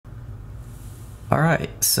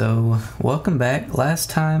Alright, so welcome back. Last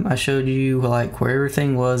time I showed you like where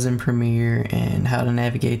everything was in Premiere and how to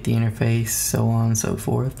navigate the interface, so on and so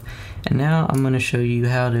forth. And now I'm going to show you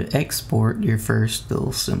how to export your first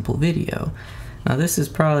little simple video. Now this is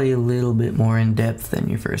probably a little bit more in depth than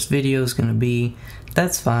your first video is going to be.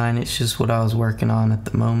 That's fine, it's just what I was working on at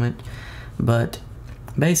the moment. But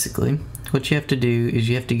basically, what you have to do is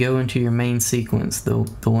you have to go into your main sequence, the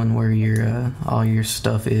one where your all your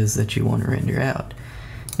stuff is that you want to render out,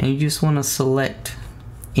 and you just want to select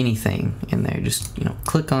anything in there. Just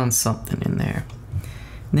click on something in there,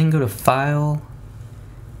 and then go to File,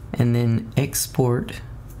 and then Export,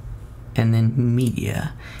 and then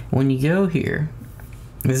Media. When you go here,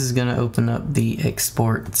 this is going to open up the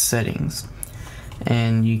export settings,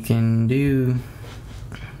 and you can do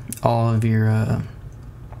all of your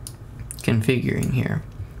configuring here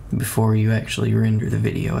before you actually render the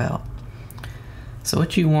video out. So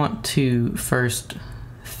what you want to first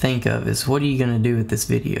think of is, what are you going to do with this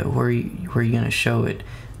video? Where are you going to show it?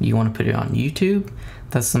 Do you want to put it on YouTube?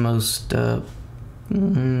 That's the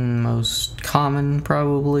most common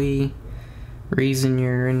probably reason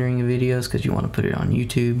you're rendering a video, is because you want to put it on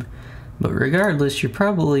YouTube. But regardless, you're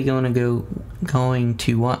probably going to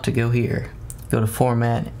want to go here. Go to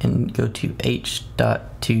Format and go to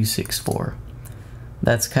H.264.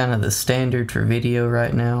 That's kind of the standard for video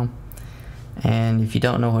right now, and if you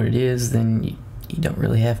don't know what it is, then you don't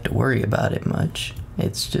really have to worry about it much.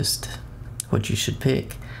 It's just what you should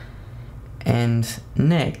pick. And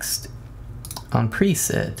next, on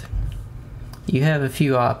preset, you have a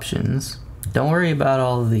few options. Don't worry about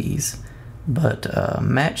all of these, but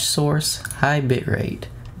match source, high bitrate,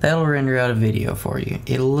 that'll render out a video for you.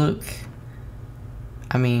 It'll look,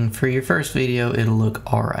 for your first video, it'll look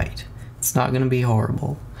alright. It's not going to be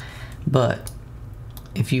horrible. But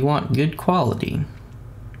if you want good quality,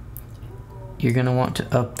 you're going to want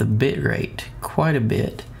to up the bitrate quite a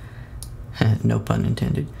bit. No pun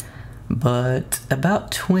intended. But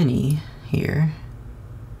about 20 here.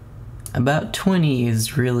 About 20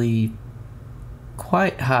 is really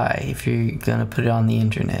quite high if you're going to put it on the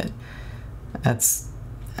internet. That's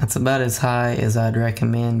about as high as I'd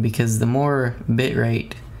recommend, because the more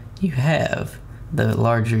bitrate you have, the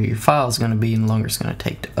larger your file is going to be and the longer it's going to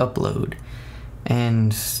take to upload.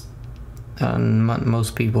 And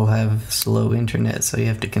most people have slow internet, so you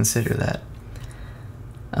have to consider that.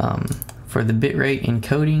 For the bitrate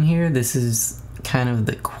encoding here, this is kind of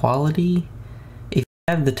the quality. If you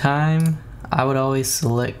have the time, I would always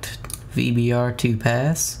select VBR to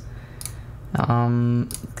pass.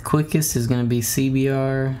 The quickest is going to be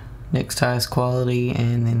CBR, next highest quality,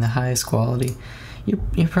 and then the highest quality.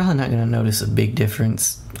 You're probably not going to notice a big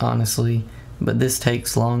difference, honestly, but this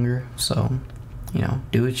takes longer, so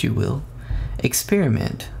do what you will.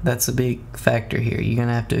 Experiment, that's a big factor here. You're going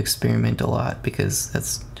to have to experiment a lot, because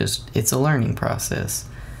it's a learning process.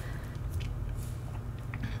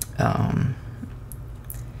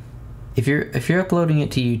 If you're uploading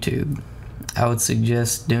it to YouTube, I would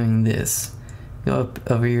suggest doing this. Go up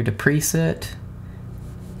over here to preset,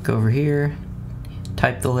 go over here,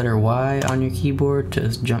 type the letter Y on your keyboard to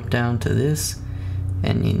jump down to this,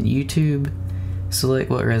 and in YouTube, select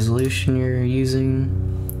what resolution you're using,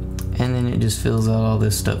 and then it just fills out all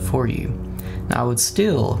this stuff for you. Now I would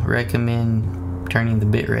still recommend turning the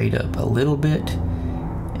bitrate up a little bit,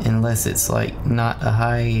 unless it's like not a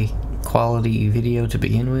high quality video to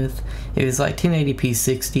begin with. If it's like 1080p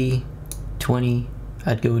 60, 20,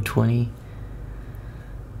 I'd go with 20.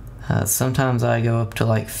 Sometimes I go up to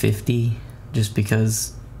like 50 just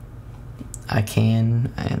because I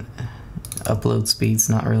can, and upload speed's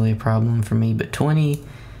not really a problem for me, but 20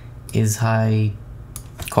 is high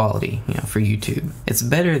quality, for YouTube. It's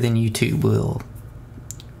better than YouTube will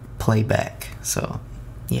play back, so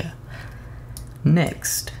yeah.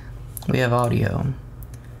 Next, we have audio.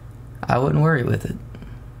 I wouldn't worry with it.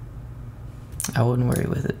 I wouldn't worry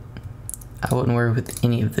with it. I wouldn't worry with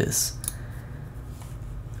any of this.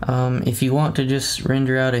 If you want to just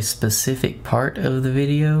render out a specific part of the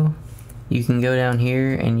video, you can go down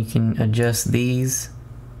here and you can adjust these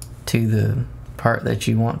to the part that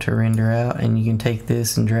you want to render out, and you can take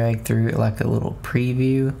this and drag through it like a little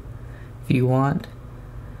preview if you want.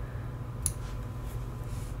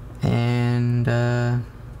 And I'm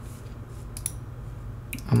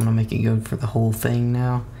gonna make it go for the whole thing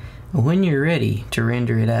now. When you're ready to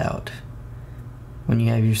render it out, when you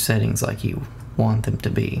have your settings like you want them to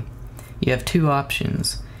be, you have two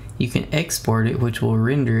options. You can export it, which will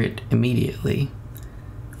render it immediately,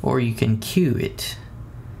 or you can queue it.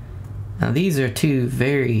 Now these are two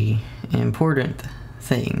very important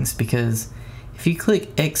things, because if you click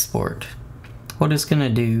export, what it's going to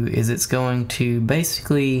do is it's going to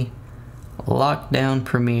basically lock down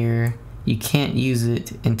Premiere. You can't use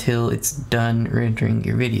it until it's done rendering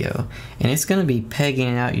your video, and it's going to be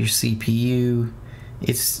pegging out your CPU.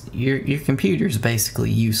 It's your computer's basically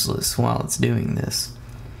useless while it's doing this,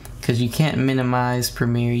 because you can't minimize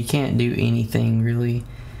Premiere, you can't do anything really.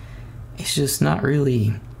 It's just not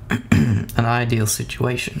really an ideal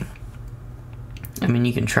situation. I mean,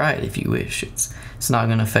 you can try it if you wish. It's not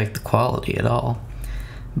going to affect the quality at all.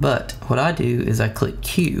 But what I do is I click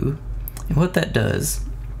Q, and what that does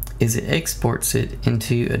is it exports it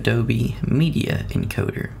into Adobe Media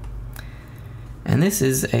Encoder. And this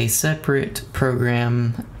is a separate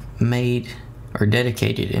program made or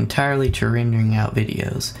dedicated entirely to rendering out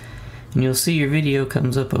videos. And you'll see your video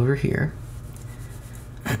comes up over here.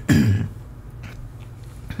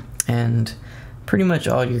 And pretty much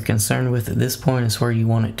all you're concerned with at this point is where you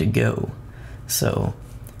want it to go. So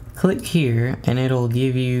click here and it'll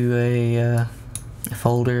give you a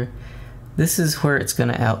folder. This is where it's going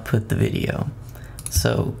to output the video.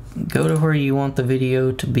 So go to where you want the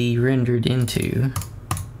video to be rendered into.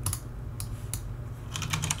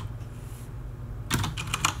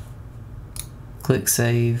 Click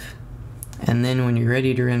save, and then when you're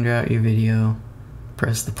ready to render out your video,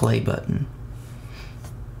 press the play button.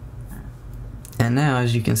 And now,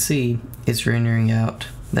 as you can see, it's rendering out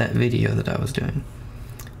that video that I was doing.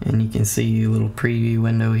 And you can see a little preview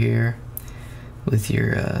window here with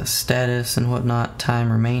your status and whatnot,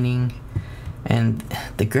 time remaining. And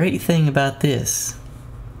the great thing about this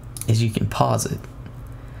is you can pause it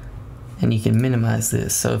and you can minimize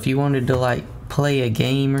this. So if you wanted to like play a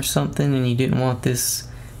game or something and you didn't want this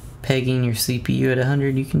pegging your CPU at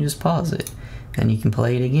 100, you can just pause it and you can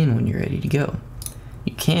play it again when you're ready to go.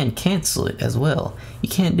 You can cancel it as well. You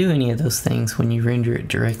can't do any of those things when you render it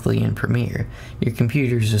directly in Premiere. Your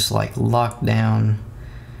computer's just like locked down.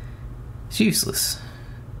 It's useless.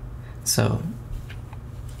 So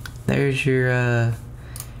there's your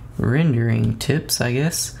rendering tips, I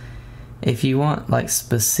guess. If you want like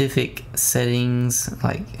specific settings,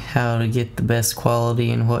 like how to get the best quality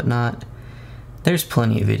and whatnot, there's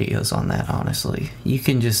plenty of videos on that, honestly. You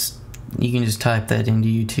can just type that into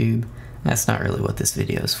YouTube. That's not really what this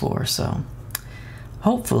video is for, so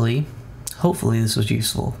hopefully this was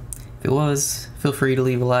useful. If it was, feel free to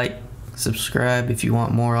leave a like, subscribe if you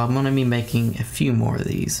want more. I'm going to be making a few more of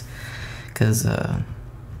these, because the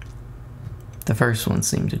first one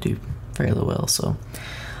seemed to do fairly well. So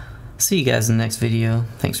see you guys in the next video.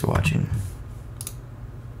 Thanks for watching.